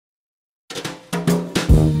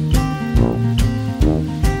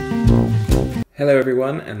Hello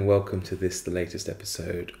everyone and welcome to the latest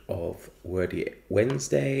episode of Wordy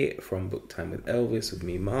Wednesday from Book Time with Elvis with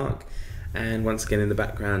me, Mark. And once again in the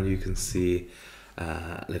background you can see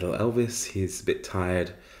little Elvis. He's a bit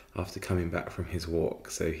tired after coming back from his walk,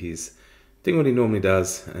 so he's doing what he normally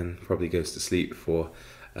does and probably goes to sleep for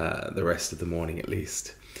the rest of the morning at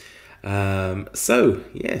least. Another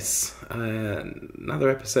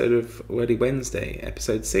episode of Wordy Wednesday,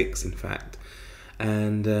 episode 6 in fact.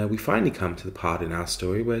 And we finally come to the part in our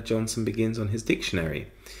story where Johnson begins on his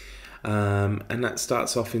dictionary. And that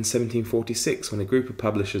starts off in 1746 when a group of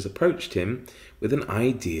publishers approached him with an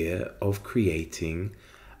idea of creating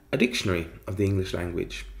a dictionary of the English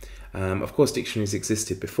language. Of course, dictionaries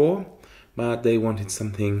existed before, but they wanted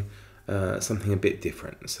something a bit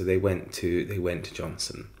different. So they went to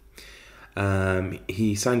Johnson.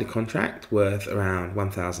 He signed a contract worth around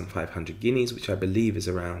 1,500 guineas, which I believe is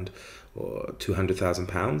around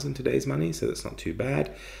 £200,000 in today's money, so that's not too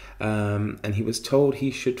bad. And he was told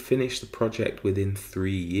he should finish the project within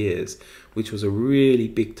 3 years, which was a really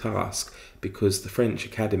big task because the French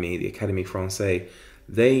Academy, the Académie Française,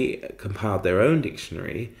 they compiled their own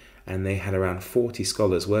dictionary and they had around 40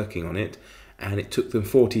 scholars working on it, and it took them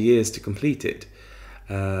 40 years to complete it.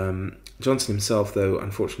 Johnson himself, though,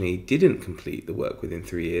 unfortunately didn't complete the work within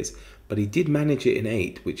 3 years, but he did manage it in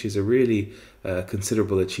 8, which is a really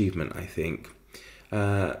considerable achievement, I think.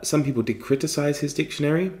 Some people did criticise his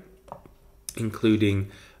dictionary,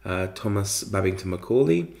 including Thomas Babington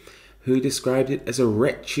Macaulay, who described it as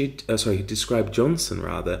he described Johnson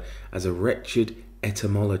rather as a wretched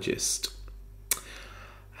etymologist.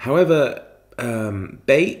 However,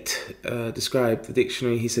 Bate described the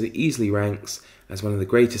dictionary. He said it easily ranks as one of the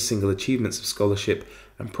greatest single achievements of scholarship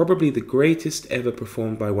and probably the greatest ever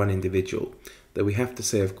performed by one individual. Though we have to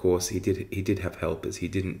say, of course, he did have helpers. He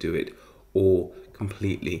didn't do it all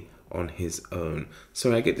completely on his own.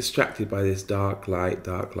 Sorry, I get distracted by this dark light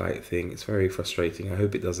thing. It's very frustrating. I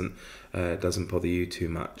hope it doesn't bother you too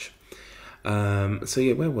much.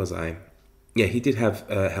 Where was I? Yeah, he did have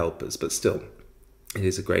helpers, but still, it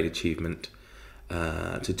is a great achievement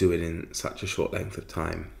to do it in such a short length of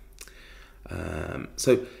time.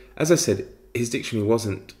 As I said, his dictionary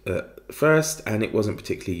wasn't first, and it wasn't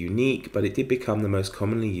particularly unique, but it did become the most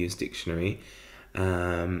commonly used dictionary,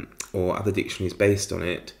 or other dictionaries based on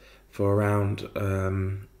it, for around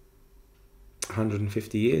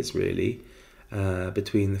 150 years, really,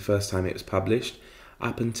 between the first time it was published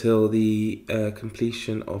up until the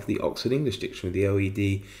completion of the Oxford English Dictionary, the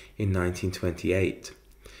OED, in 1928.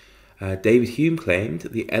 David Hume claimed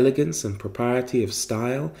that the elegance and propriety of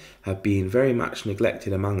style have been very much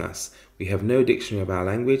neglected among us. We have no dictionary of our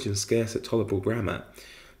language and scarce a tolerable grammar.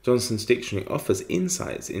 Johnson's dictionary offers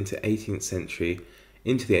insights into the 18th century,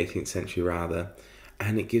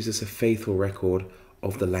 and it gives us a faithful record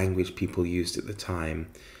of the language people used at the time.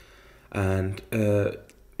 And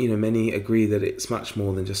many agree that it's much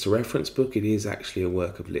more than just a reference book. It is actually a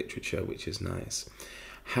work of literature, which is nice.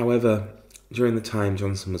 However, during the time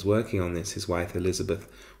Johnson was working on this, his wife Elizabeth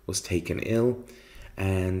was taken ill,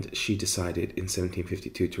 and she decided in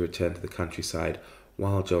 1752 to return to the countryside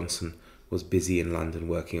while Johnson was busy in London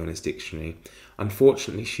working on his dictionary.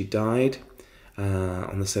 Unfortunately, she died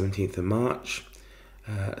on the 17th of March,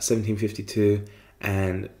 1752,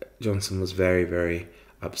 and Johnson was very, very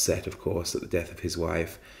upset, of course, at the death of his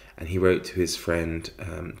wife, and he wrote to his friend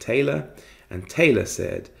Taylor, and Taylor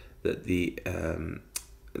said that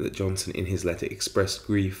that Johnson in his letter expressed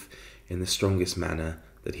grief in the strongest manner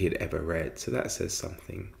that he had ever read. So that says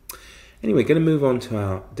something. Anyway, going to move on to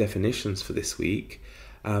our definitions for this week.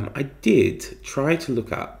 I did try to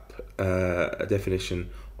look up a definition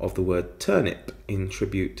of the word turnip in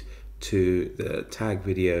tribute to the tag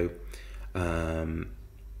video around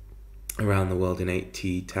the world in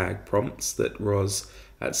 8T tag prompts that Roz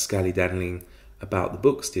at Scally-Daddling About the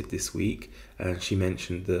Books did this week, and she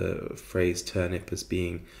mentioned the phrase turnip as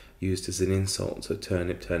being used as an insult, so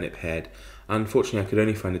turnip head. Unfortunately, I could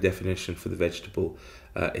only find a definition for the vegetable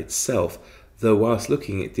itself, though whilst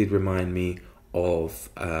looking it did remind me of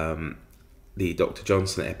the Dr.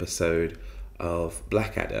 Johnson episode of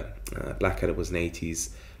Blackadder. Blackadder was an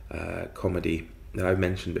 80s comedy that I've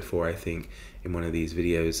mentioned before, I think, in one of these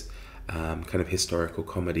videos, kind of historical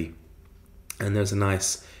comedy. And there's a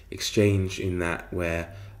nice exchange in that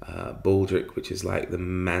where Baldrick, which is like the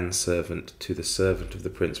manservant to the servant of the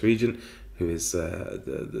Prince Regent, who is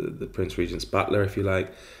the Prince Regent's butler, if you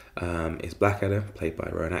like, is Blackadder, played by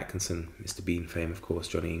Rowan Atkinson, Mr. Bean fame, of course,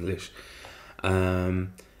 Johnny English.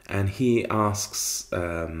 And he asks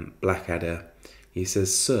Blackadder, he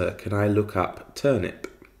says, "Sir, can I look up turnip?"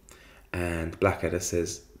 And Blackadder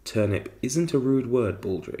says, turnip isn't a rude word,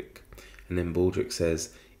 Baldrick. And then Baldrick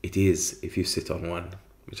says, it is if you sit on one,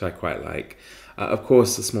 which I quite like. Of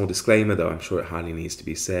course, a small disclaimer, though I'm sure it hardly needs to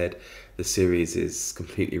be said. The series is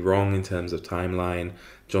completely wrong in terms of timeline.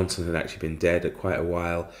 Johnson had actually been dead at quite a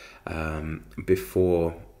while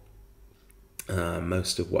before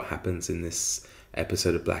most of what happens in this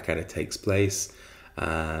episode of Blackadder takes place.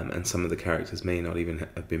 And some of the characters may not even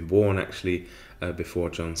have been born, actually, before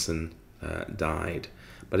Johnson died.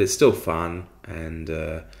 But it's still fun, and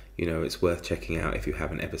it's worth checking out if you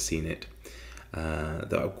haven't ever seen it.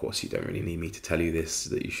 Though, of course, you don't really need me to tell you this,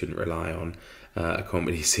 that you shouldn't rely on a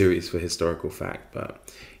comedy series for historical fact.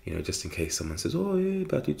 But, just in case someone says, oh, yeah,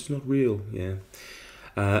 but it's not real. Yeah.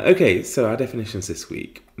 Okay, so our definitions this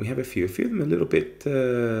week. We have a few of them a little bit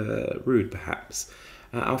rude, perhaps.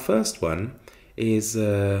 Our first one is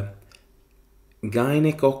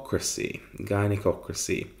Gynecocracy,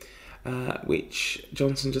 which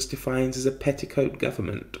Johnson just defines as a petticoat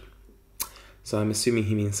government. So I'm assuming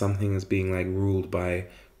he means something as being like ruled by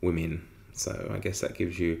women. So I guess that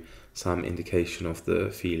gives you some indication of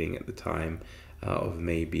the feeling at the time of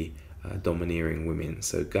maybe domineering women.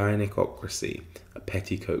 So Gynecocracy, a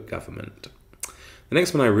petticoat government. The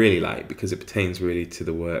next one I really like because it pertains really to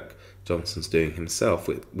the work Johnson's doing himself,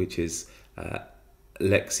 which is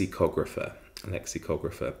lexicographer.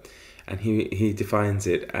 And he defines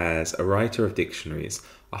it as a writer of dictionaries,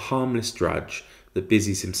 a harmless drudge that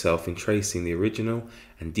busies himself in tracing the original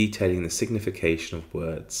and detailing the signification of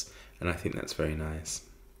words. And I think that's very nice.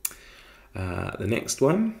 The next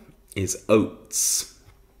one is oats.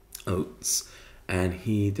 And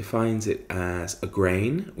he defines it as a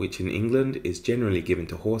grain, which in England is generally given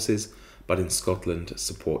to horses, but in Scotland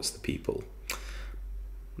supports the people.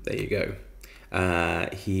 There you go.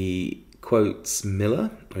 He quotes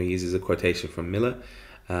Miller, or he uses a quotation from Miller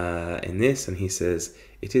in this, and he says,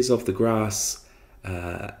 it is of the grass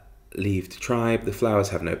leaved tribe, the flowers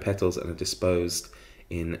have no petals and are disposed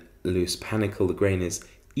in loose panicle, the grain is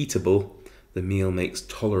eatable, the meal makes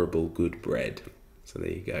tolerable good bread. So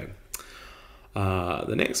there you go.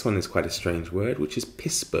 The next one is quite a strange word, which is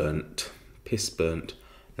piss-burnt,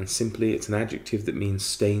 and simply it's an adjective that means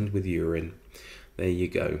stained with urine. There you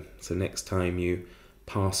go. So next time you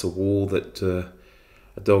pass a wall that a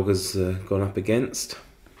dog has gone up against,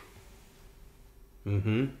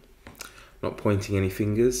 not pointing any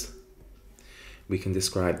fingers, we can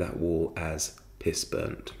describe that wall as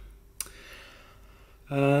piss-burnt.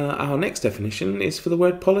 Our next definition is for the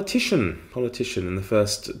word politician, and the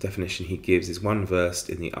first definition he gives is one versed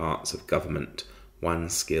in the arts of government, one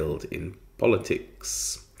skilled in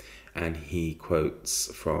politics. And he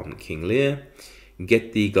quotes from King Lear,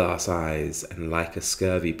 get thee glass eyes, and like a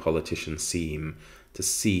scurvy politician seem, to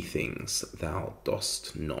see things thou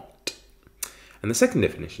dost not. And the second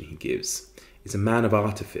definition he gives is a man of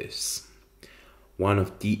artifice, one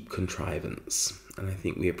of deep contrivance, and I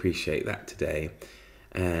think we appreciate that today.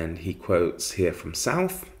 And he quotes here from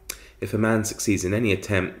South, if a man succeeds in any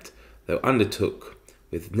attempt, though undertook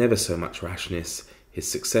with never so much rashness,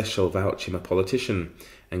 his success shall vouch him a politician,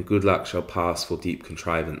 and good luck shall pass for deep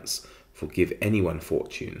contrivance, forgive anyone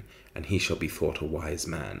fortune, and he shall be thought a wise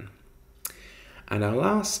man. And our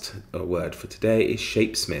last word for today is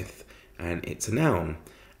shapesmith, and it's a noun,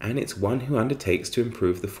 and it's one who undertakes to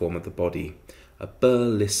improve the form of the body. A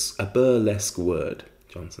burlesque word,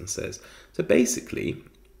 Johnson says. So basically,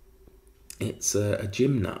 it's a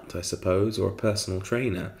gym nut, I suppose, or a personal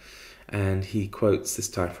trainer. And he quotes this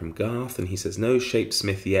time from Garth, and he says, no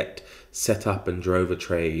shapesmith yet set up and drove a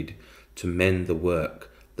trade to mend the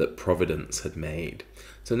work that Providence had made.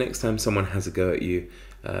 So next time someone has a go at you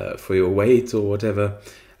for your weight or whatever,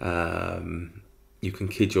 you can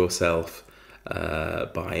kid yourself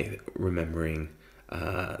by remembering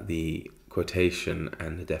the quotation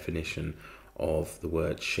and the definition of the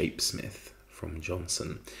word shapesmith from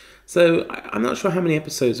Johnson. So I'm not sure how many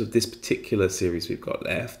episodes of this particular series we've got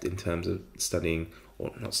left in terms of studying,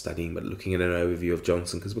 or not studying, but looking at an overview of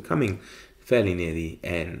Johnson, because we're coming fairly near the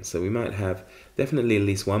end. So we might have definitely at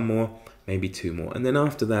least one more, maybe two more. And then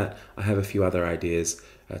after that, I have a few other ideas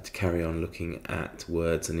to carry on looking at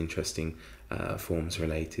words and interesting forms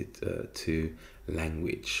related to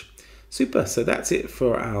language. Super, so that's it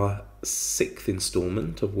for our 6th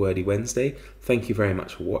instalment of Wordy Wednesday. Thank you very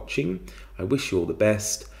much for watching. I wish you all the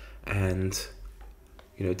best, and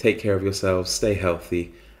take care of yourselves, stay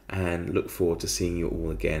healthy, and look forward to seeing you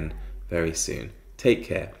all again very soon. Take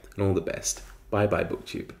care and all the best. Bye bye,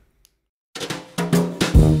 BookTube.